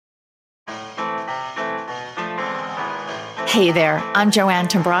Hey there, I'm Joanne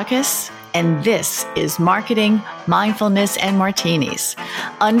Tambrakis, and this is Marketing, Mindfulness, and Martinis.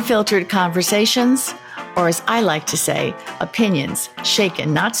 Unfiltered conversations, or as I like to say, opinions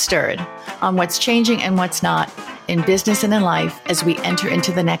shaken, not stirred, on what's changing and what's not in business and in life as we enter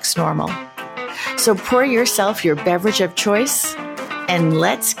into the next normal. So pour yourself your beverage of choice, and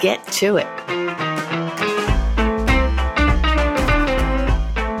let's get to it.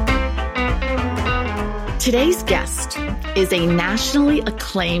 Today's guest is a nationally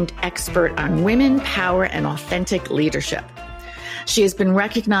acclaimed expert on women, power, and authentic leadership. She has been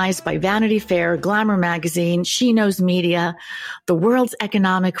recognized by Vanity Fair, Glamour Magazine, She Knows Media, the World's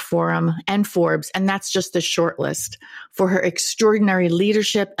Economic Forum, and Forbes, and that's just the short list, for her extraordinary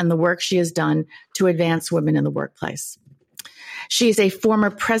leadership and the work she has done to advance women in the workplace. She is a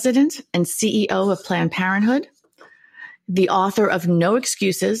former president and CEO of Planned Parenthood, the author of No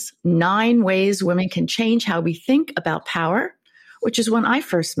Excuses, 9 Ways Women Can Change How We Think About Power, which is when I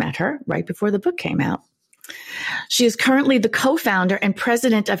first met her, right before the book came out. She is currently the co-founder and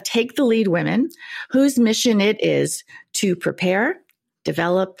president of Take the Lead Women, whose mission it is to prepare,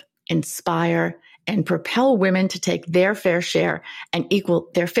 develop, inspire, and propel women to take their fair and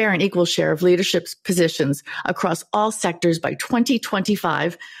equal share of leadership positions across all sectors by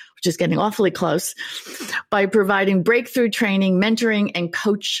 2025, which is getting awfully close, by providing breakthrough training, mentoring, and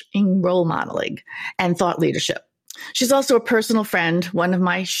coaching, role modeling, and thought leadership. She's also a personal friend, one of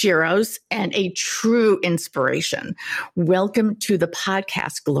my sheroes, and a true inspiration. Welcome to the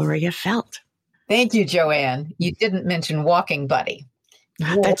podcast, Gloria Feldt. Thank you, Joanne. You didn't mention walking buddy.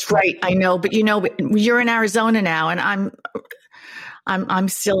 That's right. I know, but you're in Arizona now, and I'm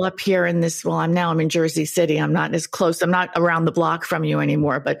still up here in this. Well, I'm in Jersey City. I'm not as close. I'm not around the block from you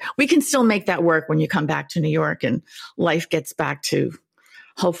anymore, but we can still make that work when you come back to New York and life gets back to,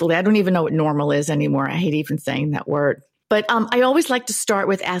 hopefully, I don't even know what normal is anymore. I hate even saying that word. But I always like to start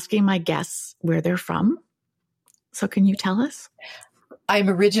with asking my guests where they're from. So can you tell us? I'm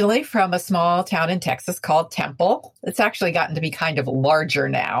originally from a small town in Texas called Temple. It's actually gotten to be kind of larger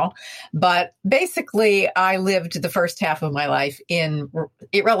now. But basically, I lived the first half of my life in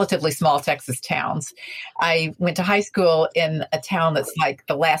relatively small Texas towns. I went to high school in a town that's like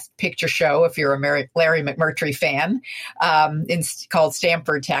the Last Picture Show, if you're a Larry McMurtry fan, called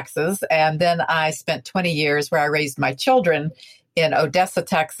Stamford, Texas. And then I spent 20 years where I raised my children in Odessa,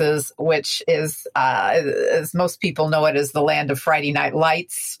 Texas, which is, as most people know it, is the land of Friday Night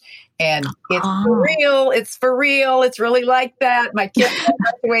Lights. And it's for real. It's for real. It's really like that. My kids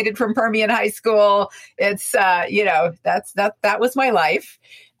graduated from Permian High School. It's, that was my life.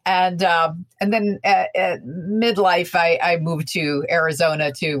 And then at midlife, I moved to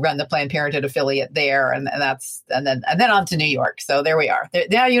Arizona to run the Planned Parenthood affiliate there. And then on to New York. So there we are.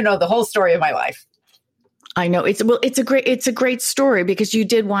 Now you know the whole story of my life. I know it's a great story because you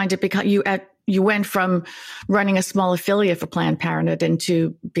did wind up you went from running a small affiliate for Planned Parenthood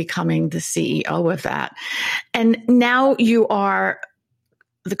into becoming the CEO of that. And now you are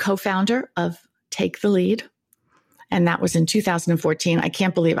the co-founder of Take the Lead. And that was in 2014. I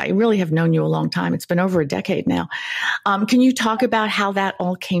can't believe I really have known you a long time. It's been over a decade now. Can you talk about how that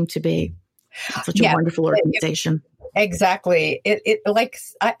all came to be? Such a wonderful organization. Exactly.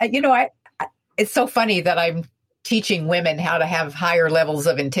 It's so funny that I'm teaching women how to have higher levels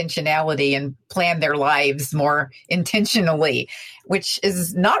of intentionality and plan their lives more intentionally, which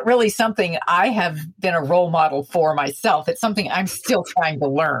is not really something I have been a role model for myself. It's something I'm still trying to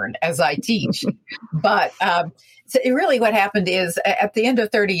learn as I teach. But so really what happened is at the end of a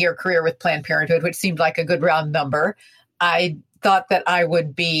 30-year career with Planned Parenthood, which seemed like a good round number, I thought that I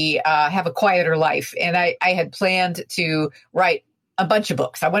would have a quieter life. And I had planned to write a bunch of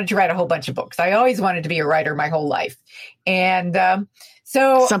books. I wanted to write a whole bunch of books. I always wanted to be a writer my whole life. And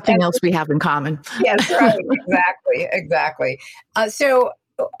so something else we have in common. Yes, right. Exactly.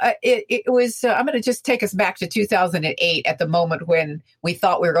 It was, I'm going to just take us back to 2008 at the moment when we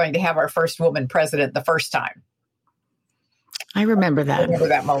thought we were going to have our first woman president the first time. I remember that. I remember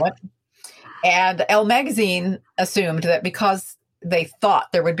that moment. And Elle Magazine assumed that because they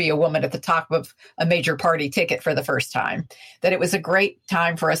thought there would be a woman at the top of a major party ticket for the first time, that it was a great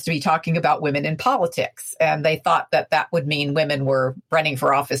time for us to be talking about women in politics. And they thought that that would mean women were running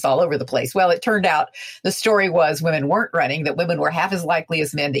for office all over the place. Well, it turned out the story was women weren't running, that women were half as likely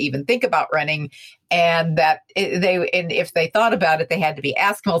as men to even think about running. And that if they thought about it, they had to be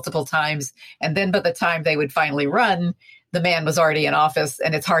asked multiple times. And then by the time they would finally run, the man was already in office,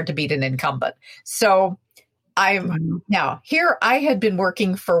 and it's hard to beat an incumbent. So now here I had been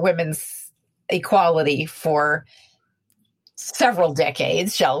working for women's equality for several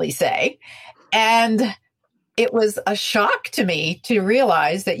decades, shall we say. And it was a shock to me to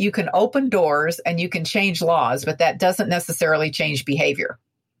realize that you can open doors and you can change laws, but that doesn't necessarily change behavior.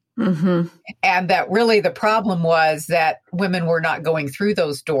 Mm-hmm. And that really the problem was that women were not going through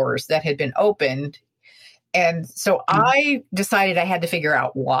those doors that had been opened. And so I decided I had to figure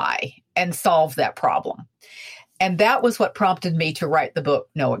out why and solve that problem. And that was what prompted me to write the book,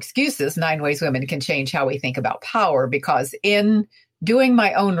 No Excuses, 9 Ways Women Can Change How We Think About Power, because in doing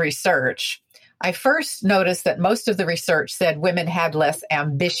my own research, I first noticed that most of the research said women had less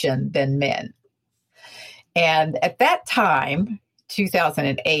ambition than men. And at that time,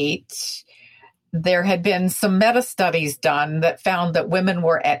 2008, there had been some meta studies done that found that women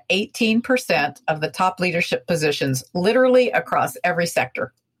were at 18% of the top leadership positions, literally across every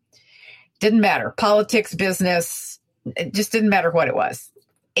sector. Didn't matter. Politics, business, it just didn't matter what it was.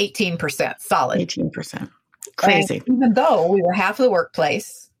 18%, solid. 18%. Crazy. And even though we were half of the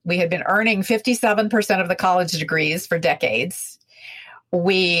workplace, we had been earning 57% of the college degrees for decades.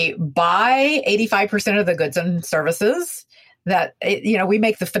 We buy 85% of the goods and services that, we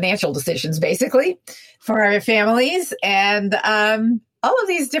make the financial decisions basically for our families. And all of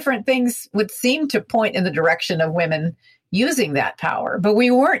these different things would seem to point in the direction of women using that power, but we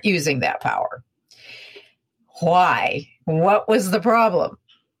weren't using that power. Why? What was the problem?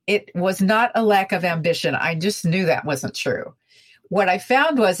 It was not a lack of ambition. I just knew that wasn't true. What I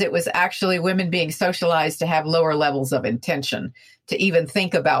found was it was actually women being socialized to have lower levels of intention, to even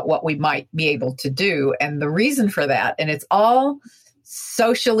think about what we might be able to do. And the reason for that, and it's all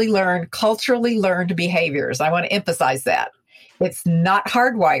socially learned, culturally learned behaviors. I want to emphasize that. It's not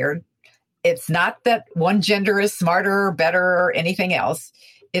hardwired. It's not that one gender is smarter or better or anything else.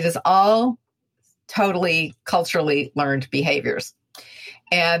 It is all totally culturally learned behaviors.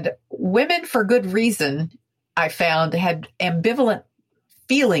 And women, for good reason, I found, had ambivalent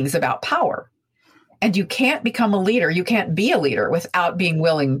feelings about power. And you can't become a leader. You can't be a leader without being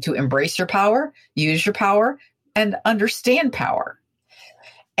willing to embrace your power, use your power, and understand power.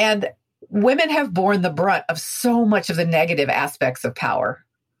 And women have borne the brunt of so much of the negative aspects of power.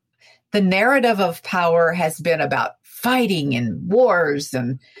 The narrative of power has been about fighting and wars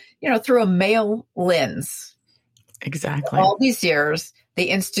and, through a male lens. Exactly. All these years, the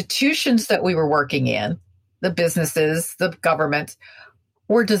institutions that we were working in, the businesses, the government,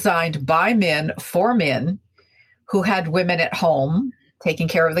 were designed by men for men who had women at home taking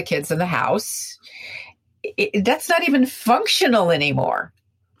care of the kids in the house. That's not even functional anymore.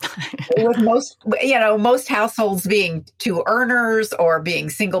 With most households being two earners or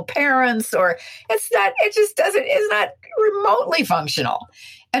being single parents, or it's not remotely functional.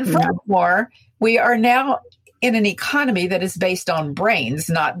 And furthermore, we are now in an economy that is based on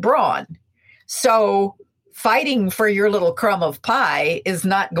brains, not brawn. So fighting for your little crumb of pie is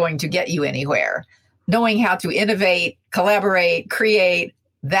not going to get you anywhere. Knowing how to innovate, collaborate, create,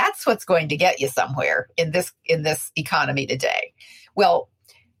 that's what's going to get you somewhere in this economy today. Well,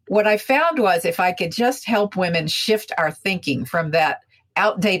 what I found was if I could just help women shift our thinking from that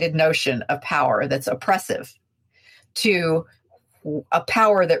outdated notion of power that's oppressive to a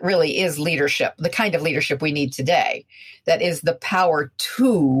power that really is leadership, the kind of leadership we need today, that is the power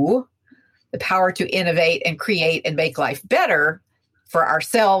to innovate and create and make life better for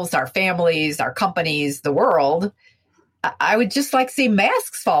ourselves, our families, our companies, the world. I would just like to see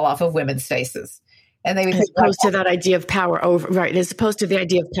masks fall off of women's faces. And they would as opposed to that idea of power over, right? As opposed to the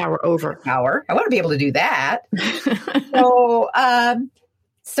idea of power over power. I want to be able to do that.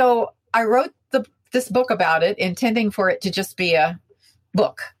 So I wrote this book about it, intending for it to just be a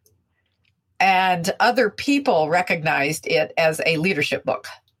book. And other people recognized it as a leadership book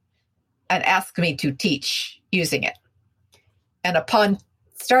and asked me to teach using it. And upon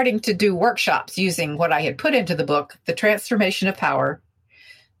starting to do workshops using what I had put into the book, The Transformation of Power,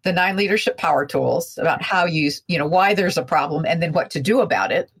 the 9 leadership power tools, about how why there's a problem and then what to do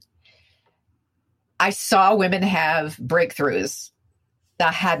about it, I saw women have breakthroughs that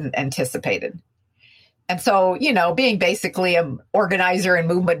I hadn't anticipated. And so, being basically an organizer and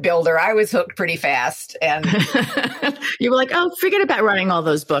movement builder, I was hooked pretty fast. And you were like, oh, forget about writing all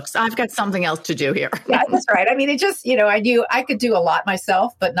those books. I've got something else to do here. Yeah, that's right. I mean, it just, I knew I could do a lot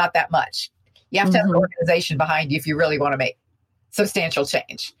myself, but not that much. You have to have an organization behind you if you really want to make substantial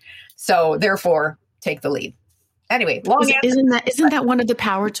change. So therefore, take the lead. Anyway, isn't that one of the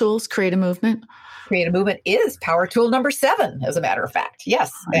power tools, create a movement? Create a movement is power tool number 7, as a matter of fact.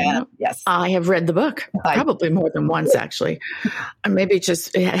 Yes. Yes. I have read the book probably more than once, actually. Maybe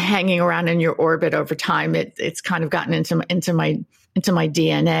just hanging around in your orbit over time. It's kind of gotten into my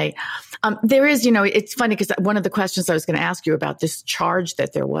DNA. There is, it's funny because one of the questions I was going to ask you about this charge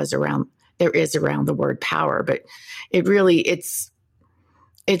that there was around there is around the word power. But it really, it's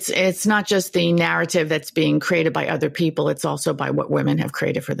not just the narrative that's being created by other people. It's also by what women have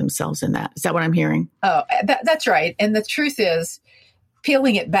created for themselves in that. Is that what I'm hearing? Oh, that's right. And the truth is,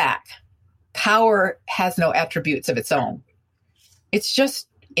 peeling it back, power has no attributes of its own. It's just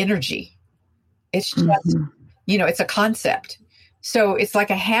energy. It's just, it's a concept. So it's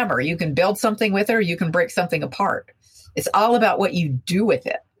like a hammer. You can build something with it, or you can break something apart. It's all about what you do with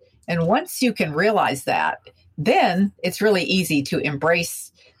it. And once you can realize that, then it's really easy to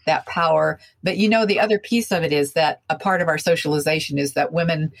embrace that power. But the other piece of it is that a part of our socialization is that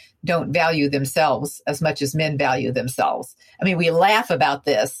women don't value themselves as much as men value themselves. I mean, we laugh about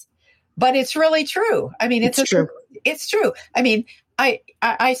this, but it's really true. I mean, it's true. It's true. I mean,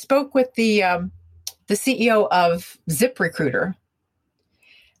 I spoke with the CEO of ZipRecruiter,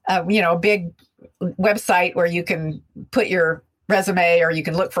 a big website where you can put your resume, or you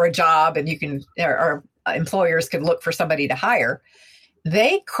can look for a job, and you can, or employers can look for somebody to hire.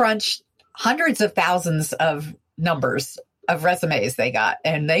 They crunched hundreds of thousands of numbers of resumes they got,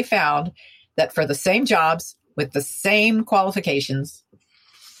 and they found that for the same jobs with the same qualifications,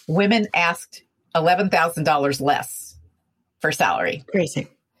 women asked $11,000 less for salary. Crazy.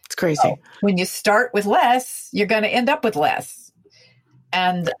 It's crazy. So when you start with less, you're going to end up with less.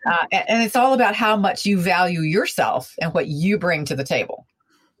 And it's all about how much you value yourself and what you bring to the table.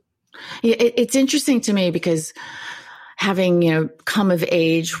 It's interesting to me because having, come of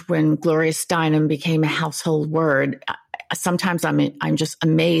age when Gloria Steinem became a household word, sometimes I'm just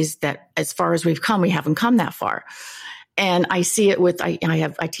amazed that as far as we've come, we haven't come that far. And I see it with, I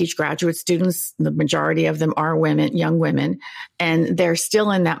teach graduate students. The majority of them are women, young women, and they're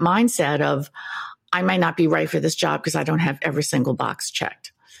still in that mindset of, I might not be right for this job because I don't have every single box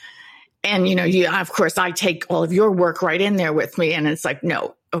checked. And, of course, I take all of your work right in there with me. And it's like,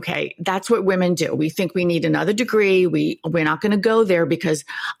 no, okay, that's what women do. We think we need another degree. We're not going to go there because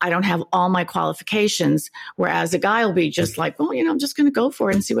I don't have all my qualifications. Whereas a guy will be just like, well, I'm just going to go for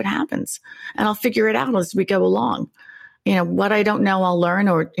it and see what happens. And I'll figure it out as we go along. What I don't know, I'll learn.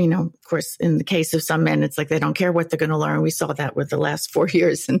 Or, of course, in the case of some men, it's like they don't care what they're going to learn. We saw that with the last 4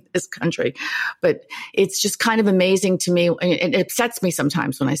 years in this country. But it's just kind of amazing to me. It upsets me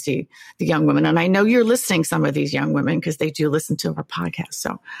sometimes when I see the young women. And I know you're listening, some of these young women, because they do listen to our podcast.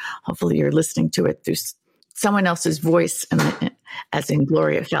 So hopefully you're listening to it through someone else's voice, as in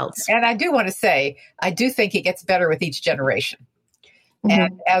Gloria Feltz. And I do want to say, I do think it gets better with each generation. Mm-hmm.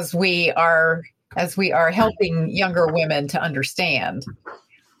 And as we are helping younger women to understand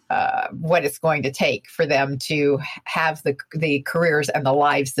what it's going to take for them to have the careers and the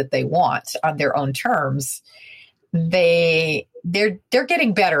lives that they want on their own terms, they're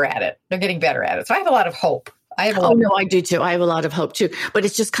getting better at it. They're getting better at it. So I have a lot of hope. I do too. I have a lot of hope too. But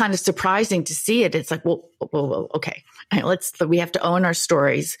it's just kind of surprising to see it. It's like, well, okay, we have to own our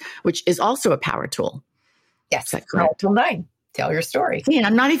stories, which is also a power tool. Yes, is that correct? Tool 9. Tell your story. Yeah,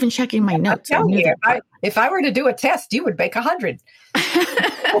 I'm not even checking my notes. If I were to do a test, you would make 100.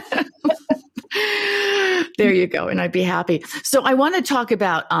 There you go. And I'd be happy. So I want to talk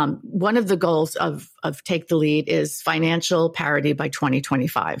about one of the goals of Take the Lead is financial parity by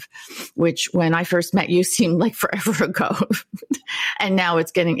 2025, which when I first met you seemed like forever ago. And now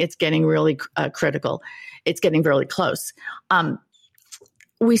it's getting really critical. It's getting really close.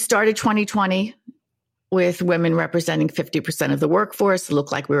 We started 2020 with women representing 50% of the workforce. It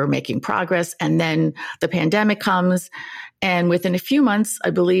looked like we were making progress. And then the pandemic comes. And within a few months,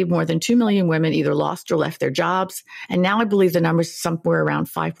 I believe more than 2 million women either lost or left their jobs. And now I believe the number is somewhere around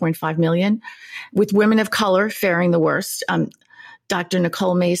 5.5 million, with women of color faring the worst. Dr.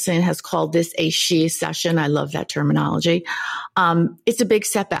 Nicole Mason has called this a she session. I love that terminology. It's a big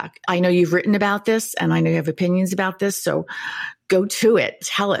setback. I know you've written about this, and I know you have opinions about this. So go to it.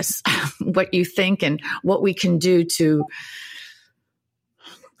 Tell us what you think and what we can do to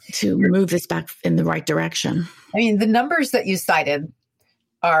move this back in the right direction. I mean, the numbers that you cited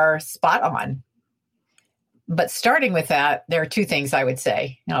are spot on. But starting with that, there are two things I would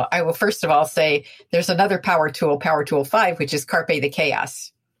say. I will first of all say there's another power tool, Power Tool 5, which is Carpe the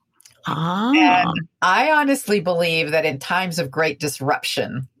Chaos. And I honestly believe that in times of great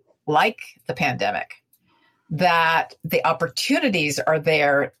disruption, like the pandemic, that the opportunities are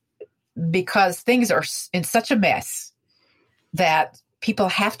there because things are in such a mess that people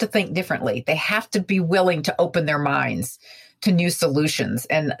have to think differently. They have to be willing to open their minds to new solutions.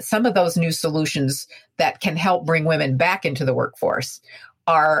 And some of those new solutions that can help bring women back into the workforce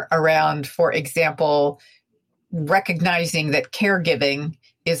are around, for example, recognizing that caregiving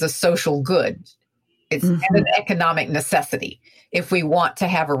is a social good It's an economic necessity if we want to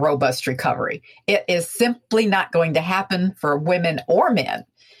have a robust recovery. It is simply not going to happen for women or men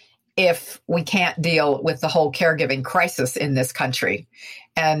if we can't deal with the whole caregiving crisis in this country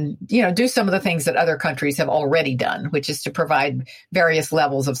and, do some of the things that other countries have already done, which is to provide various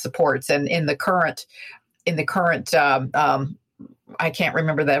levels of supports. And in the current, I can't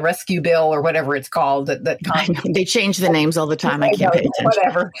remember the rescue bill or whatever it's called. They change the names all the time. I can't pay attention.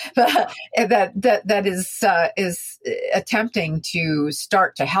 Whatever that is attempting to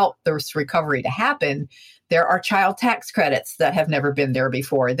start to help this recovery to happen. There are child tax credits that have never been there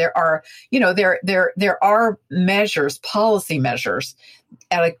before. There are, there are measures, policy measures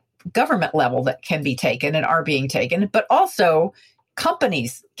at a government level that can be taken and are being taken, but also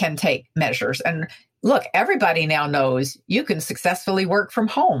companies can take measures. And look, everybody now knows you can successfully work from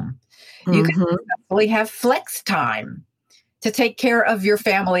home. You can successfully have flex time to take care of your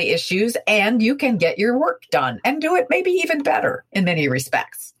family issues, and you can get your work done and do it maybe even better in many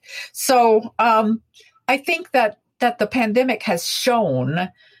respects. So I think that the pandemic has shown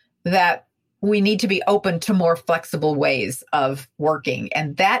that we need to be open to more flexible ways of working.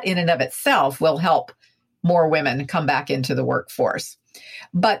 And that in and of itself will help more women come back into the workforce.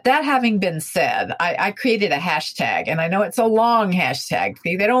 But that having been said, I created a hashtag, and I know it's a long hashtag.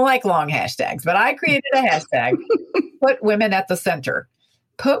 They don't like long hashtags, but I created a hashtag, put women at the center.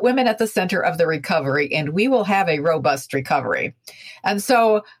 Put women at the center of the recovery, and we will have a robust recovery. And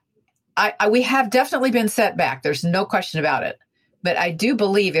so we have definitely been set back. There's no question about it. But I do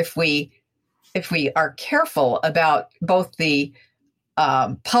believe if we are careful about both the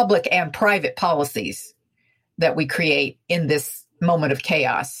public and private policies that we create in this moment of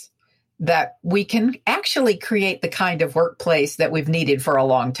chaos, that we can actually create the kind of workplace that we've needed for a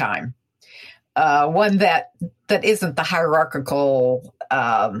long time. One that isn't the hierarchical,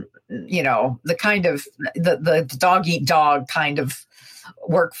 the kind of the dog eat dog kind of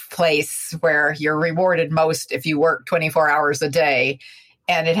workplace where you're rewarded most if you work 24 hours a day,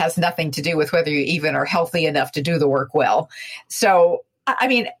 and it has nothing to do with whether you even are healthy enough to do the work well. So, I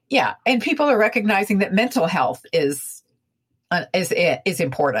mean, yeah, and people are recognizing that mental health is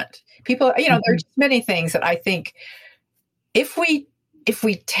important. People, there's many things that I think if we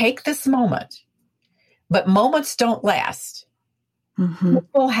take this moment, but moments don't last,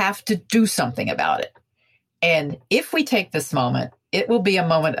 people have to do something about it. And if we take this moment, it will be a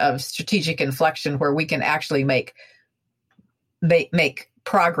moment of strategic inflection where we can actually make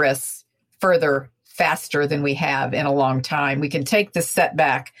progress further, faster than we have in a long time. We can take this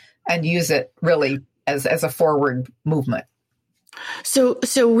setback and use it really as a forward movement. So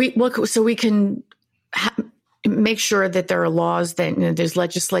we can make sure that there are laws, that there's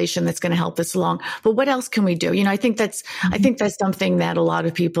legislation that's going to help us along. But what else can we do? I think that's something that a lot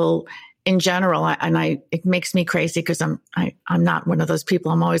of people in general, it makes me crazy because I'm not one of those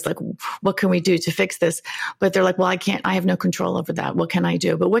people. I'm always like, what can we do to fix this? But they're like, well, I have no control over that. What can I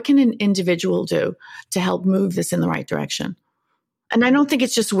do? But what can an individual do to help move this in the right direction? And I don't think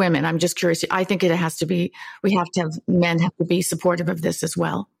it's just women. I'm just curious. I think men have to be supportive of this as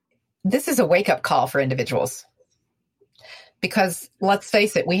well. This is a wake-up call for individuals. Because let's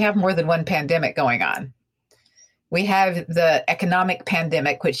face it, we have more than one pandemic going on. We have the economic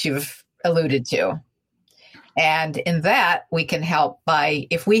pandemic, which you've alluded to. And in that, we can help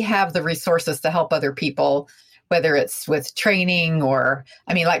if we have the resources to help other people, whether it's with training or,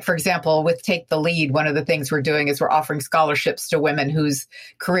 for example, with Take the Lead, one of the things we're doing is we're offering scholarships to women whose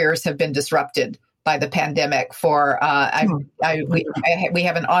careers have been disrupted by the pandemic. We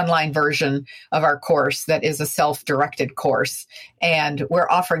have an online version of our course that is a self-directed course, and we're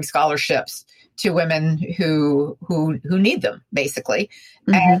offering scholarships to women who need them, basically.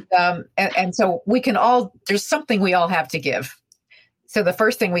 And so we can there's something we all have to give. So the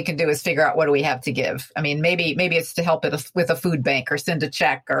first thing we can do is figure out what do we have to give. Maybe it's to help with a food bank or send a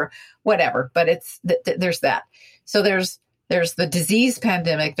check or whatever, but there's that. So there's the disease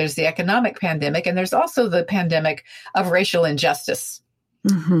pandemic, there's the economic pandemic, and there's also the pandemic of racial injustice.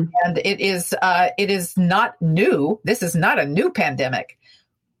 And it is not new. This is not a new pandemic,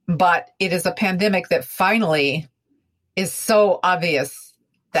 but it is a pandemic that finally is so obvious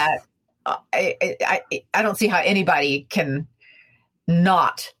that I don't see how anybody can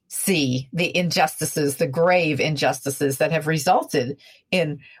not see the injustices, the grave injustices that have resulted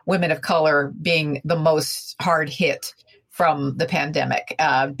in women of color being the most hard hit from the pandemic,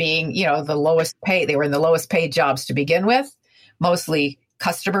 being, the lowest paid. They were in the lowest paid jobs to begin with, mostly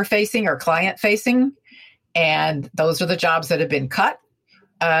customer facing or client facing. And those are the jobs that have been cut.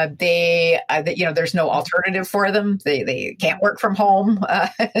 There's no alternative for them. They can't work from home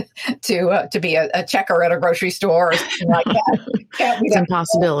to be a checker at a grocery store or something like that. It's an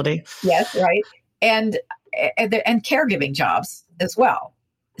impossibility. Yes, right. And caregiving jobs as well.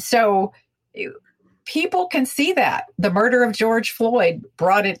 So people can see that the murder of George Floyd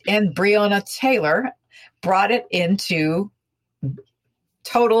and Breonna Taylor brought it into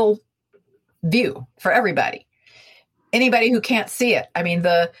total view for everybody. Anybody who can't see it. I mean,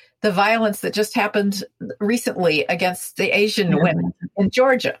 the violence that just happened recently against the Asian women in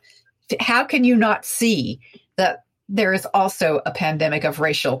Georgia. How can you not see that there is also a pandemic of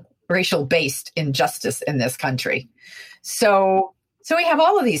racial-based injustice in this country? So we have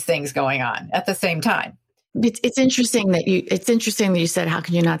all of these things going on at the same time. It's interesting that you said, how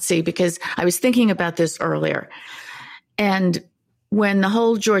can you not see? Because I was thinking about this earlier. And when the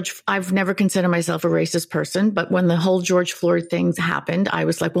whole I've never considered myself a racist person, but when the whole George Floyd things happened, I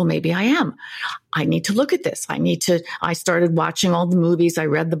was like, well, maybe I am. I need to look at this. I started watching all the movies. I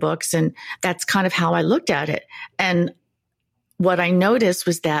read the books, and that's kind of how I looked at it. And what I noticed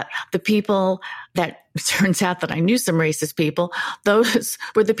was that the people that turns out that I knew some racist people, those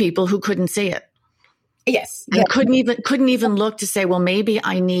were the people who couldn't see it. Yes. And couldn't even look to say, well, maybe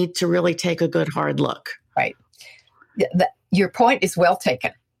I need to really take a good hard look. Right. Your point is well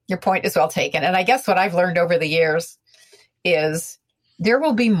taken. And I guess what I've learned over the years is there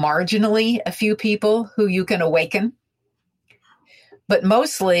will be marginally a few people who you can awaken, but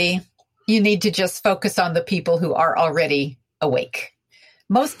mostly you need to just focus on the people who are already awake.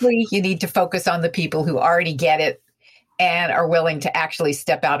 Mostly you need to focus on the people who already get it and are willing to actually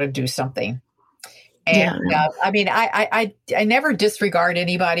step out and do something. And I never disregard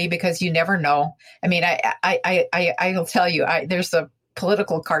anybody because you never know. I mean, I will tell you, there's a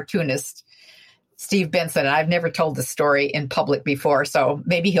political cartoonist, Steve Benson, and I've never told this story in public before, so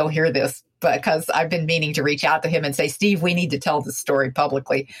maybe he'll hear this because I've been meaning to reach out to him and say, Steve, we need to tell this story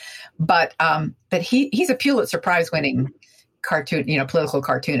publicly. But he's a Pulitzer Prize winning political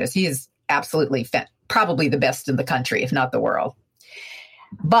cartoonist. He is absolutely probably the best in the country, if not the world.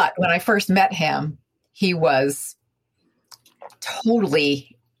 But when I first met him, he was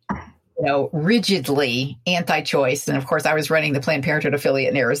totally, rigidly anti-choice. And of course, I was running the Planned Parenthood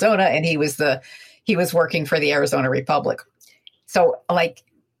affiliate in Arizona, and he was working for the Arizona Republic. So, like,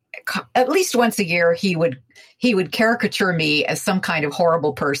 at least once a year, he would caricature me as some kind of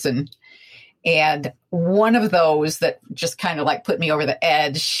horrible person. And one of those that just kind of like put me over the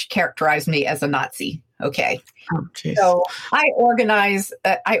edge characterized me as a Nazi. Okay. Oh, so I organize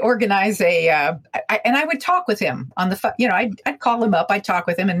and I would talk with him on the phone. I'd call him up, I'd talk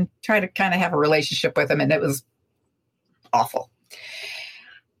with him and try to kind of have a relationship with him. And it was awful.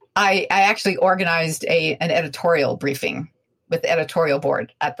 I actually organized an editorial briefing with the editorial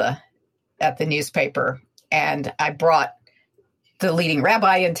board at the newspaper. And I brought the leading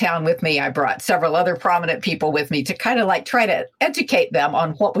rabbi in town with me. I brought several other prominent people with me to kind of like try to educate them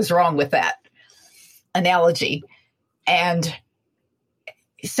on what was wrong with that analogy. And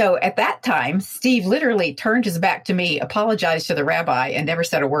so at that time, Steve literally turned his back to me, apologized to the rabbi, and never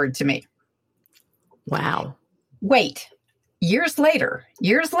said a word to me. Wow. Wait, years later,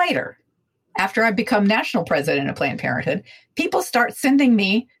 after I've become national president of Planned Parenthood, people start sending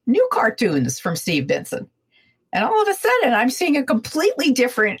me new cartoons from Steve Benson. And all of a sudden, I'm seeing a completely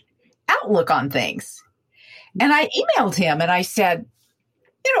different outlook on things. And I emailed him and I said,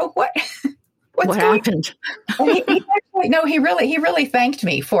 what happened? He really thanked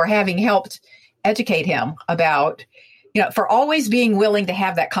me for having helped educate him about, for always being willing to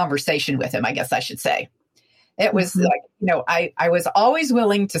have that conversation with him, I guess I should say. It was like, I was always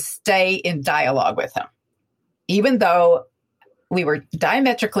willing to stay in dialogue with him, even though we were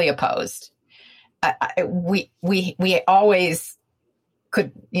diametrically opposed. We always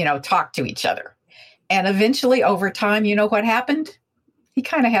could, talk to each other. And eventually over time, you know what happened? He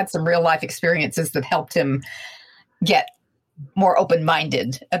kind of had some real life experiences that helped him get more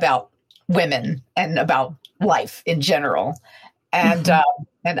open-minded about women and about life in general. And,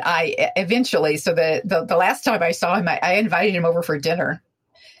 and I eventually, so the last time I saw him, I invited him over for dinner,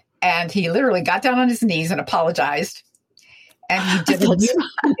 and he literally got down on his knees and apologized. And he did a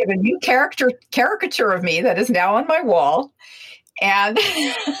new caricature of me that is now on my wall. And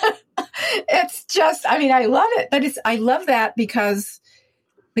it's just, I love it. But I love that because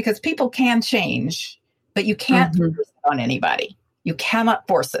people can change, but you can't force it on anybody. You cannot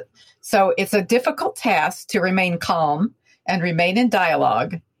force it. So it's a difficult task to remain calm and remain in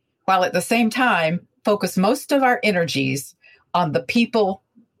dialogue, while at the same time focus most of our energies on the people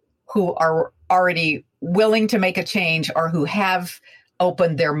who are already willing to make a change or who have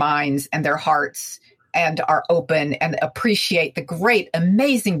open their minds and their hearts and are open and appreciate the great,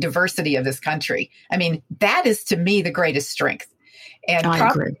 amazing diversity of this country. I mean, that is to me the greatest strength. And I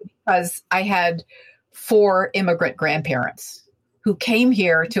probably agree. because I had 4 immigrant grandparents who came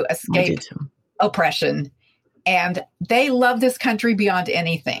here to escape oppression, and they love this country beyond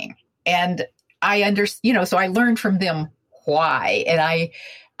anything. And I understand, so I learned from them why, and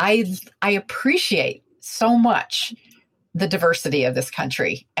I appreciate so much the diversity of this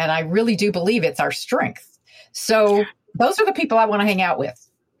country, and I really do believe it's our strength. So those are the people I want to hang out with.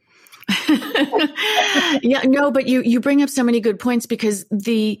 Yeah, no, but you bring up so many good points, because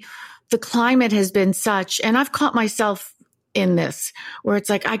the climate has been such, and I've caught myself in this, where it's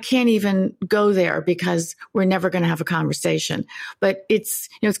like, I can't even go there because we're never going to have a conversation. But it's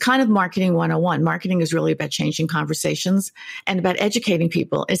kind of marketing 101. Marketing is really about changing conversations and about educating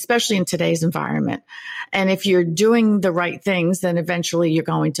people, especially in today's environment. And if you're doing the right things, then eventually you're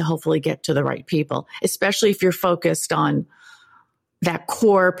going to hopefully get to the right people, especially if you're focused on that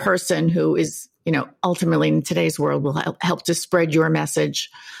core person who is, ultimately in today's world will help to spread your message,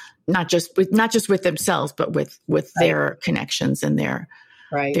 not just with themselves, but with right. their connections and their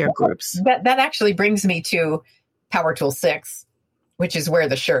groups. That actually brings me to Power Tool 6, which is wear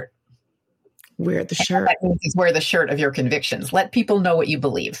the shirt. Wear the shirt. That means is wear the shirt of your convictions. Let people know what you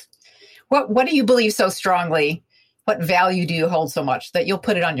believe. What do you believe so strongly? What value do you hold so much that you'll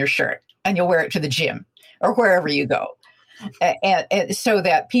put it on your shirt and you'll wear it to the gym or wherever you go? And so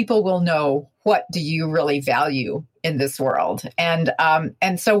that people will know, what do you really value in this world? And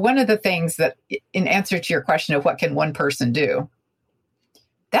so one of the things that, in answer to your question of what can one person do,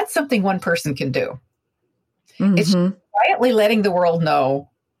 that's something one person can do. Mm-hmm. It's quietly letting the world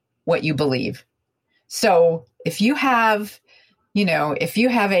know what you believe. So if you have, a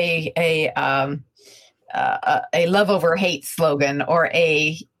love over hate slogan or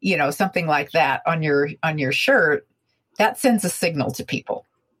something like that on your shirt, that sends a signal to people.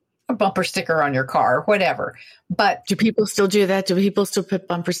 A bumper sticker on your car, whatever. But do people still do that? Do people still put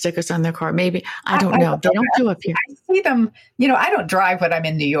bumper stickers on their car? Maybe. I don't know. They don't do up here. I see them. I don't drive when I'm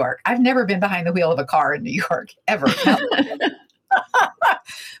in New York. I've never been behind the wheel of a car in New York, ever.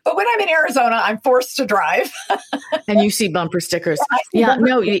 But when I'm in Arizona, I'm forced to drive. And you see bumper stickers. You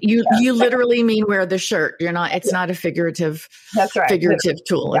literally mean wear the shirt. It's not a figurative, that's right. Figurative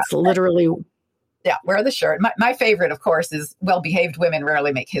tool. It's literally. Yeah, wear the shirt. My favorite, of course, is well-behaved women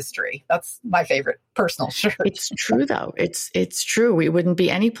rarely make history. That's my favorite personal shirt. It's true, though. It's true. We wouldn't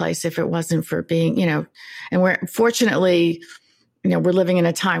be any place if it wasn't for being, and we're fortunately, we're living in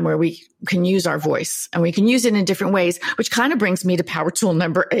a time where we can use our voice and we can use it in different ways, which kind of brings me to power tool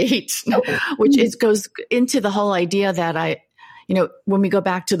number 8, which goes into the whole idea that when we go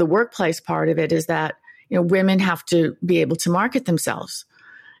back to the workplace part of it, is that, women have to be able to market themselves.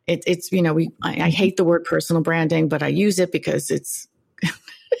 I hate the word personal branding, but I use it because this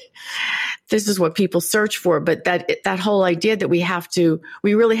is what people search for. But that whole idea that we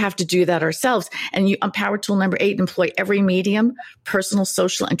really have to do that ourselves. And on Power Tool number 8, employ every medium, personal,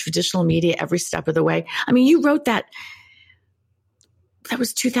 social, and traditional media every step of the way. I mean, you wrote that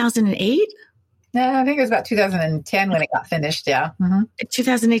was 2008? No, I think it was about 2010 when it got finished. Yeah. Mm-hmm.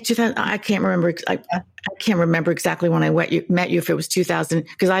 2008, I can't remember. I can't remember exactly when I met you, if it was 2000,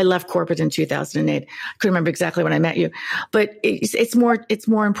 because I left corporate in 2008. I couldn't remember exactly when I met you, but it's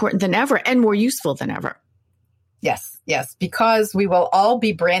more important than ever and more useful than ever. Yes. Because we will all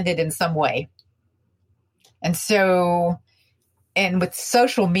be branded in some way. And so, and with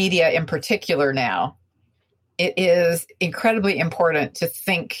social media in particular now, it is incredibly important to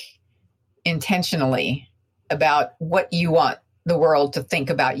think intentionally about what you want the world to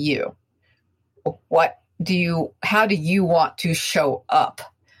think about you. How do you want to show up?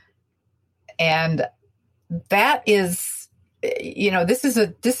 And that is, this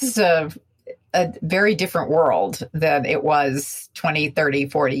is a very different world than it was 20, 30,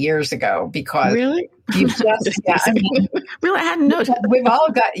 40 years ago, because really? Really, I hadn't noticed. We've all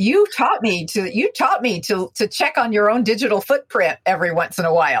got, you taught me to check on your own digital footprint every once in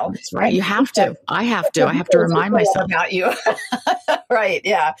a while. That's right. You have to. I have to remind myself about you. Right.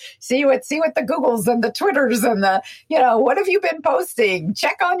 Yeah. See what the Googles and the Twitters and the, what have you been posting?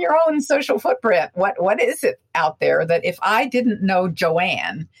 Check on your own social footprint. What is it out there that if I didn't know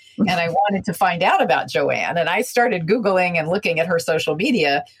Joanne and I wanted to find out about Joanne and I started Googling and looking at her social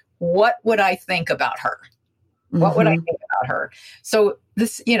media, what would I think about her? What would I think about her? So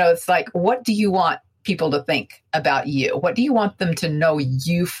this, it's like, what do you want people to think about you? What do you want them to know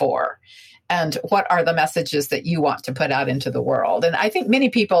you for? And what are the messages that you want to put out into the world? And I think many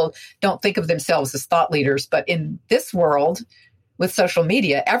people don't think of themselves as thought leaders, but in this world, with social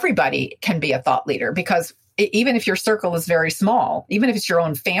media, everybody can be a thought leader, because even if your circle is very small, even if it's your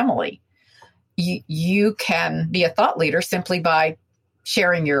own family, you can be a thought leader simply by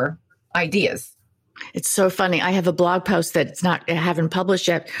sharing your ideas. It's so funny. I have a blog post that I haven't published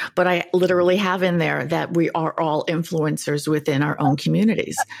yet, but I literally have in there that we are all influencers within our own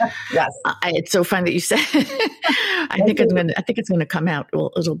communities. Yes. It's so fun that you said. I think it's going to come out.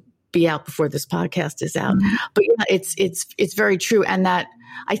 Well, it'll be out before this podcast is out. Mm-hmm. But yeah, it's very true. And that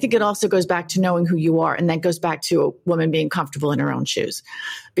I think it also goes back to knowing who you are. And that goes back to a woman being comfortable in her own shoes,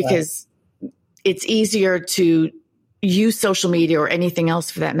 because it's easier to use social media or anything else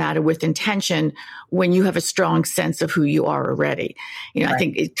for that matter with intention when you have a strong sense of who you are already. You know, right. I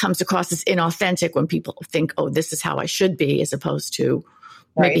think it comes across as inauthentic when people think, oh, this is how I should be, as opposed to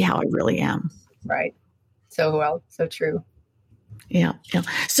maybe how I really am. Right. So true. Yeah.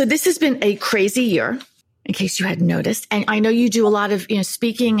 So this has been a crazy year, in case you hadn't noticed. And I know you do a lot of,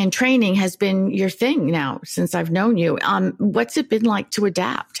 speaking and training has been your thing now since I've known you. What's it been like to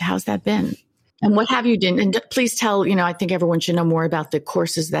adapt? How's that been? And what have you done? And please tell, I think everyone should know more about the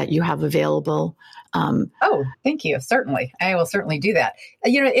courses that you have available. Oh, thank you. Certainly. I will certainly do that.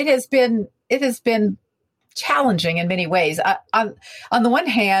 It has been challenging in many ways. On the one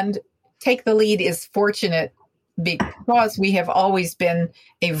hand, Take the Lead is fortunate because we have always been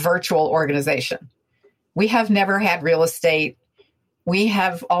a virtual organization. We have never had real estate. We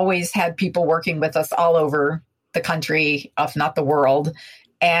have always had people working with us all over the country, if not the world.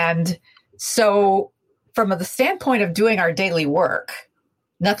 And so from the standpoint of doing our daily work,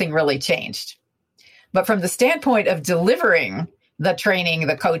 nothing really changed. But from the standpoint of delivering the training,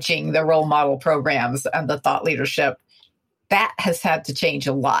 the coaching, the role model programs, and the thought leadership, that has had to change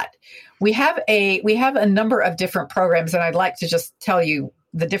a lot. We have a number of different programs, and I'd like to just tell you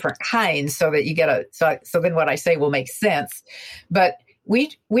the different kinds so that you get so then what I say will make sense. But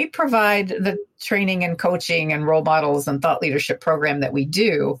we provide the training and coaching and role models and thought leadership program that we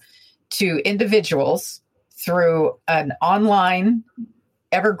do to individuals through an online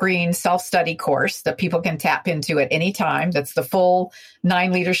evergreen self-study course that people can tap into at any time. That's the full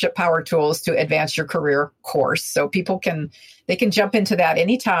 9 leadership power tools to advance your career course. So people can jump into that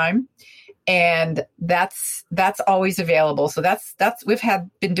anytime. And that's always available. So that's we've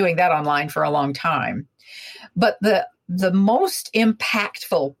been doing that online for a long time. But the most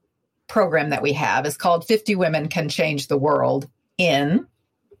impactful program that we have is called 50 Women Can Change the World in.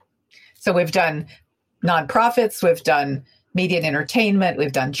 So we've done nonprofits, we've done media and entertainment,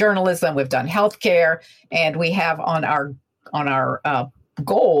 we've done journalism, we've done healthcare, and we have on our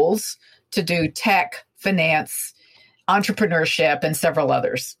goals to do tech, finance, entrepreneurship, and several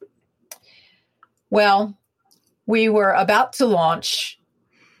others. Well, we were about to launch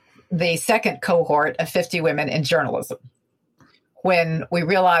the second cohort of 50 Women in Journalism when we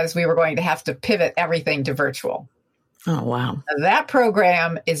realized we were going to have to pivot everything to virtual. Oh, wow. That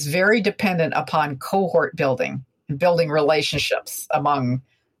program is very dependent upon cohort building and building relationships among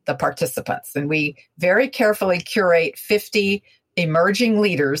the participants. And we very carefully curate 50 emerging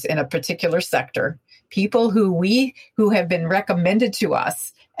leaders in a particular sector, people who have been recommended to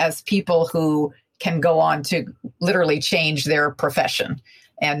us as people who can go on to literally change their profession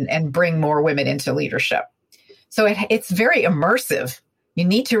and bring more women into leadership. So it's very immersive. You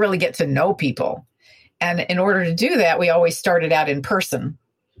need to really get to know people. And in order to do that, we always started out in person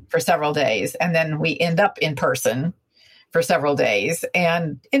for several days, and then we end up in person for several days.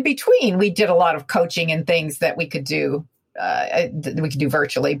 And in between, we did a lot of coaching and things that we could do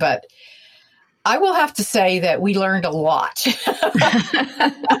virtually. But I will have to say that we learned a lot. In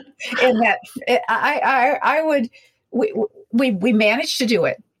that, we managed to do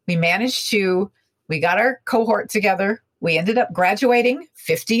it. We got our cohort together. We ended up graduating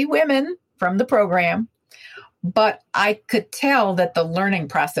 50 women from the program, but I could tell that the learning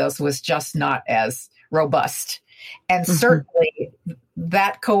process was just not as robust. And certainly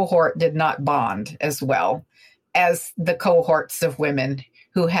that cohort did not bond as well as the cohorts of women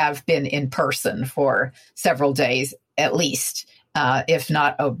who have been in person for several days, at least, if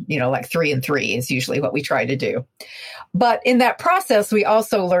not, like 3 and 3 is usually what we try to do. But in that process, we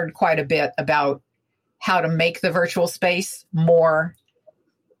also learned quite a bit about how to make the virtual space more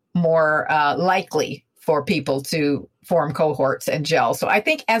likely for people to form cohorts and gel. So I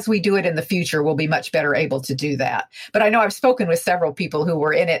think as we do it in the future, we'll be much better able to do that. But I know I've spoken with several people who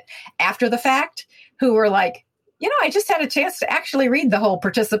were in it after the fact, who were like, I just had a chance to actually read the whole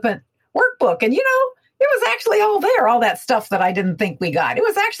participant workbook. And, it was actually all there, all that stuff that I didn't think we got. It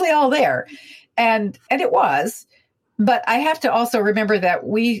was actually all there. And it was. But I have to also remember that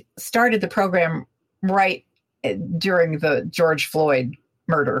we started the program right during the George Floyd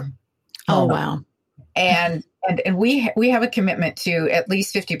murder. Oh, wow. And we have a commitment to at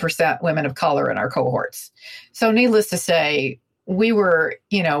least 50% women of color in our cohorts. So needless to say, we were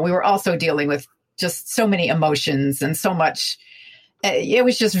also dealing with just so many emotions and so much. It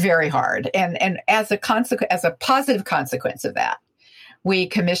was just very hard. And as a positive consequence of that, we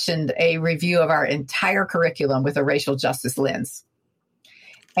commissioned a review of our entire curriculum with a racial justice lens.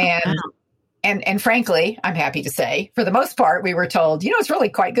 And And frankly, I'm happy to say, for the most part, we were told, it's really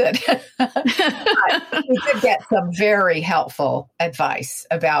quite good. We did get some very helpful advice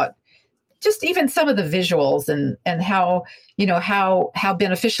about just even some of the visuals and how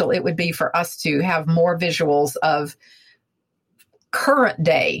beneficial it would be for us to have more visuals of current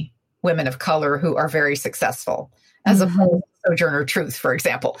day women of color who are very successful, as opposed to Sojourner Truth, for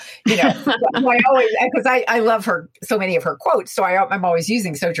example. I love her, so many of her quotes, so I'm always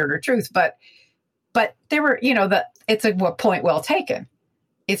using Sojourner Truth, but there were, it's a point well taken.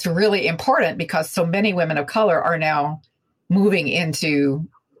 It's really important because so many women of color are now moving into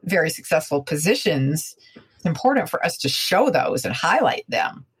very successful positions. It's important for us to show those and highlight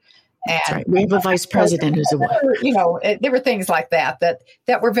them. And that's right. We have a vice president who's a woman. There were things like that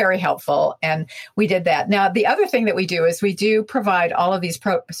were very helpful, and we did that. Now, the other thing that we do is we do provide all of these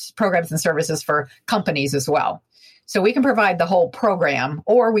programs and services for companies as well. So we can provide the whole program,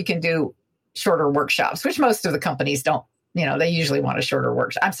 or we can do shorter workshops, which most of the companies don't. They usually want a shorter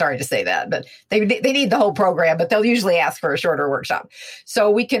workshop. I'm sorry to say that, but they need the whole program, but they'll usually ask for a shorter workshop.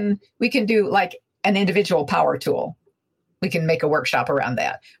 So we can do like an individual power tool. We can make a workshop around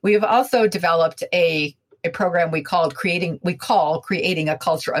that. We have also developed a program we call creating a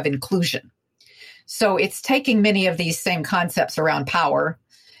culture of inclusion. So it's taking many of these same concepts around power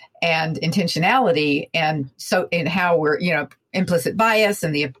and intentionality, and so in how we're, implicit bias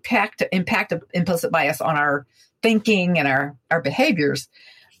and the impact of implicit bias on our thinking and our behaviors,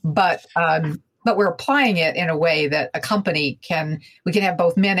 but we're applying it in a way that a company we can have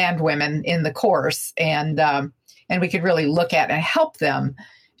both men and women in the course, and we could really look at and help them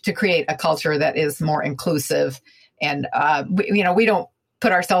to create a culture that is more inclusive. And we don't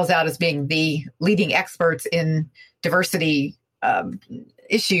put ourselves out as being the leading experts in diversity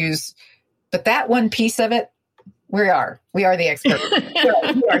issues, but that one piece of it, we are the experts.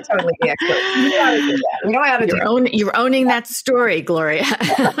 We are totally the experts. We know how to do that. You're owning that story, Gloria.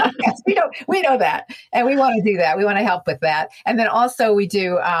 Yes, we know that, and we want to do that. We want to help with that. And then also we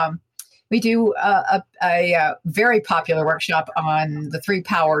do a very popular workshop on the 3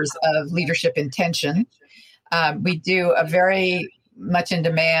 powers of leadership intention. We do a very much in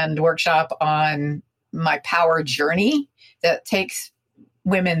demand workshop on my power journey that takes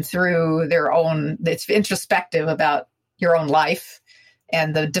women through their own, it's introspective about your own life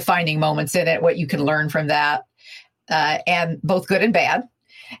and the defining moments in it, what you can learn from that, and both good and bad.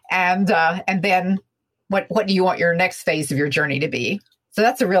 And then what do you want your next phase of your journey to be? So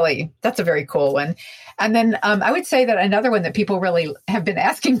that's a very cool one. And then I would say that another one that people really have been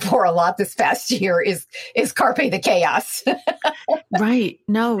asking for a lot this past year is Carpe the Chaos. Right.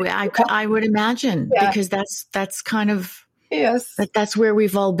 No, I would imagine, because that's kind of, yes, that's where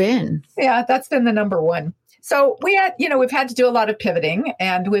we've all been. Yeah, that's been the number one. So we've had to do a lot of pivoting,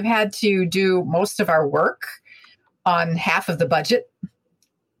 and we've had to do most of our work on half of the budget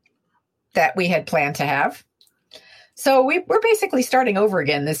that we had planned to have. So we're basically starting over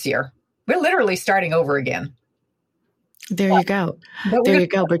again this year. We're literally starting over again. There you go.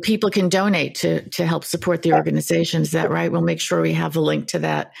 But people can donate to help support the organization. Is that right? We'll make sure we have a link to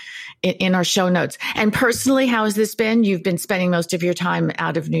that in our show notes. And personally, how has this been? You've been spending most of your time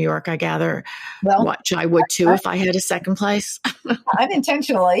out of New York, I gather. Well, which I would too if I had a second place.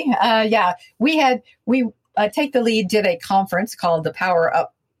 Unintentionally. Yeah. We Take the Lead did a conference called the Power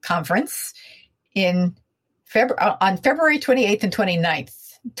Up Conference on February 28th and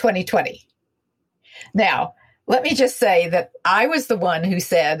 29th, 2020. Now, let me just say that I was the one who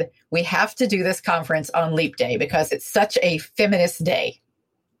said, we have to do this conference on Leap Day because it's such a feminist day.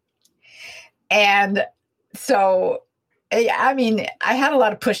 And so, I had a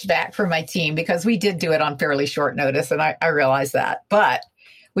lot of pushback from my team because we did do it on fairly short notice, and I realized that. But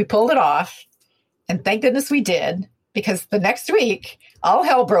we pulled it off, and thank goodness we did, because the next week, all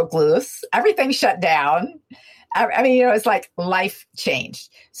hell broke loose. Everything shut down. It's like life changed.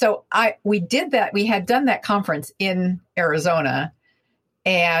 So we did that. We had done that conference in Arizona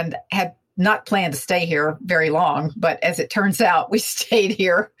and had not planned to stay here very long. But as it turns out, we stayed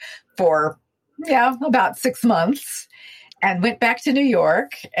here for, about 6 months and went back to New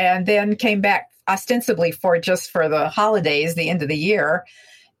York, and then came back ostensibly for the holidays, the end of the year.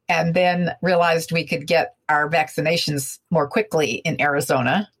 and then realized we could get our vaccinations more quickly in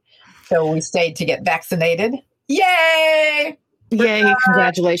Arizona. So we stayed to get vaccinated. Yay! Yay,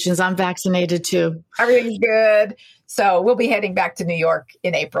 congratulations. I'm vaccinated too. Everything's good. So we'll be heading back to New York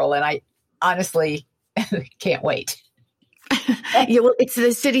in April, and I honestly can't wait. Yeah, well, it's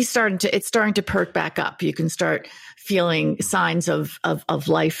the city's starting to perk back up. You can start feeling signs of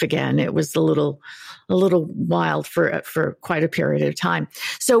life again. It was a little wild for quite a period of time.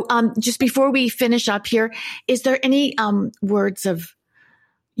 So, just before we finish up here, is there any words of?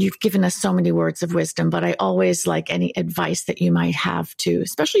 You've given us so many words of wisdom, but I always like any advice that you might have to,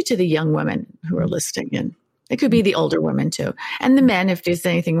 especially to the young women who are listening, and it could be the older women too, and the men if there's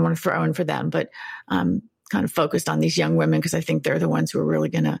anything you want to throw in for them. But kind of focused on these young women because I think they're the ones who are really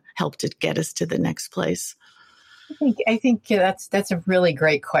going to help to get us to the next place. I think that's a really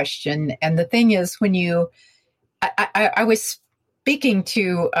great question. And the thing is, when I was speaking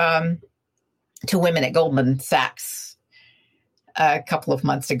to women at Goldman Sachs a couple of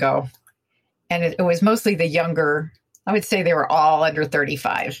months ago, and it was mostly the younger. I would say they were all under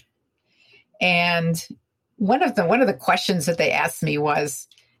 35. And one of the questions that they asked me was,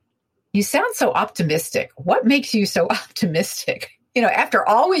 "You sound so optimistic. What makes you so optimistic? After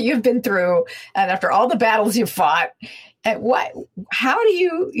all what you've been through and after all the battles you've fought, how are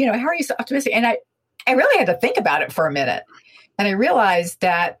you so optimistic?" And I really had to think about it for a minute. And I realized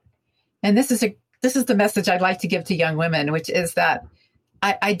that, and this is the message I'd like to give to young women, which is that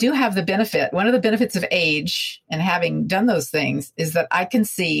I do have the benefit. One of the benefits of age and having done those things is that I can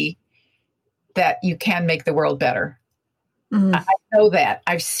see that you can make the world better. Mm. I know that.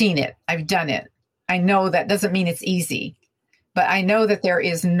 I've seen it. I've done it. I know that doesn't mean it's easy, but I know that there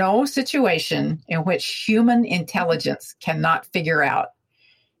is no situation in which human intelligence cannot figure out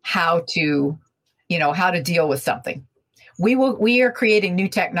how to deal with something. We are creating new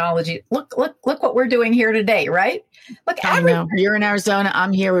technology. Look what we're doing here today, right? Look, I know. You're in Arizona.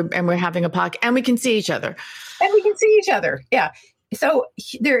 I'm here, and we're having a podcast, and we can see each other. Yeah. So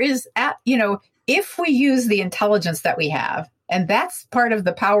there is, if we use the intelligence that we have, and that's part of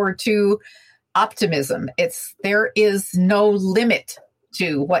the power to optimism. There is no limit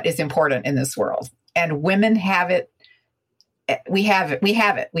to what is important in this world, and women have it. We have it. We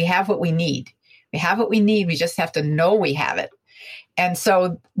have what we need. We have what we need. We just have to know we have it. And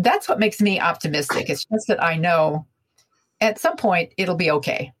so that's what makes me optimistic. It's just that I know at some point it'll be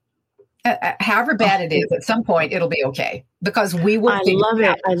okay. However bad it is, at some point it'll be okay, because we will. I love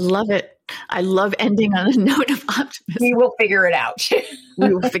it. I love ending on a note of optimism. We will figure it out.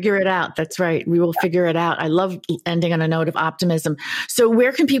 We will figure it out. That's right. We will figure it out. I love ending on a note of optimism. So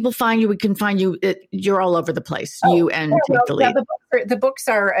where can people find you? We can find you. You're all over the place. You and Take the Lead. The books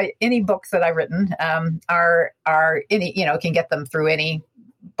are any books that I've written are any, can get them through any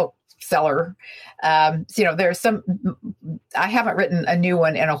bookseller. There's some, I haven't written a new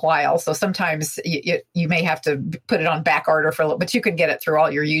one in a while. So sometimes you may have to put it on back order for a little, but you can get it through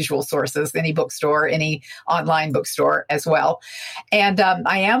all your usual sources, any bookstore, any online bookstore as well. And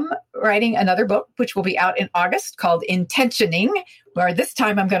I am writing another book, which will be out in August, called Intentioning, where this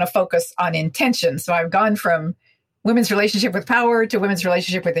time I'm going to focus on intention. So I've gone from women's relationship with power to women's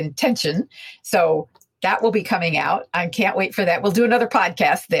relationship with intention. So that will be coming out. I can't wait for that. We'll do another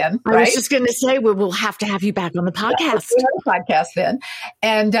podcast then. I was just going to say, we'll have to have you back on the podcast. We'll do another podcast then.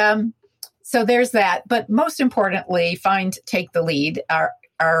 And so there's that. But most importantly, find Take the Lead. Our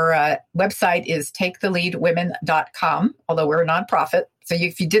website is taketheleadwomen.com, although we're a nonprofit. So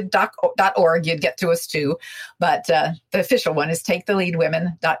if you did .org, you'd get to us too. But the official one is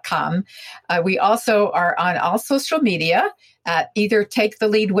taketheleadwomen.com. We also are on all social media at either Take the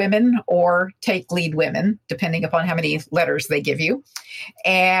Lead Women or Take Lead Women, depending upon how many letters they give you.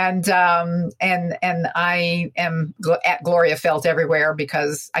 And I am at Gloria Felt everywhere,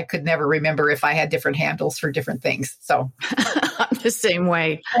 because I could never remember if I had different handles for different things. So I'm the same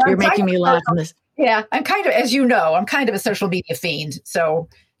way. You're making me laugh on this. Yeah, I'm kind of, as you know, I'm kind of a social media fiend. So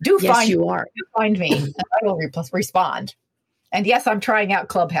find me, and I will respond. And yes, I'm trying out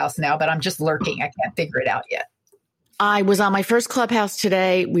Clubhouse now, but I'm just lurking. I can't figure it out yet. I was on my first Clubhouse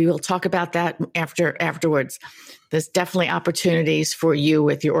today. We will talk about that afterwards. There's definitely opportunities for you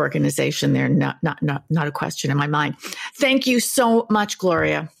with your organization there. Not a question in my mind. Thank you so much,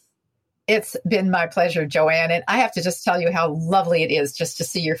 Gloria. It's been my pleasure, Joanne. And I have to just tell you how lovely it is just to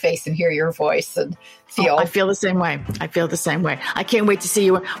see your face and hear your voice and feel. I feel the same way. I can't wait to see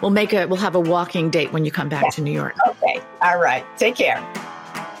you. We'll have a walking date when you come back to New York. Okay. All right. Take care.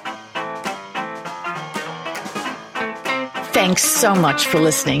 Thanks so much for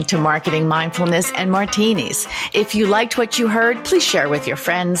listening to Marketing Mindfulness and Martinis. If you liked what you heard, please share with your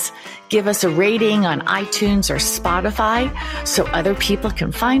friends. Give us a rating on iTunes or Spotify so other people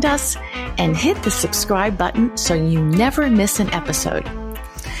can find us, and hit the subscribe button so you never miss an episode.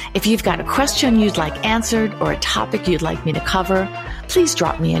 If you've got a question you'd like answered or a topic you'd like me to cover, please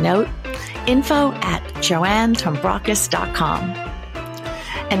drop me a note, info@joannetombrakis.com.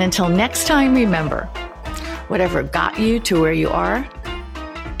 And until next time, remember, whatever got you to where you are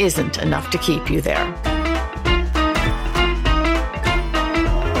isn't enough to keep you there.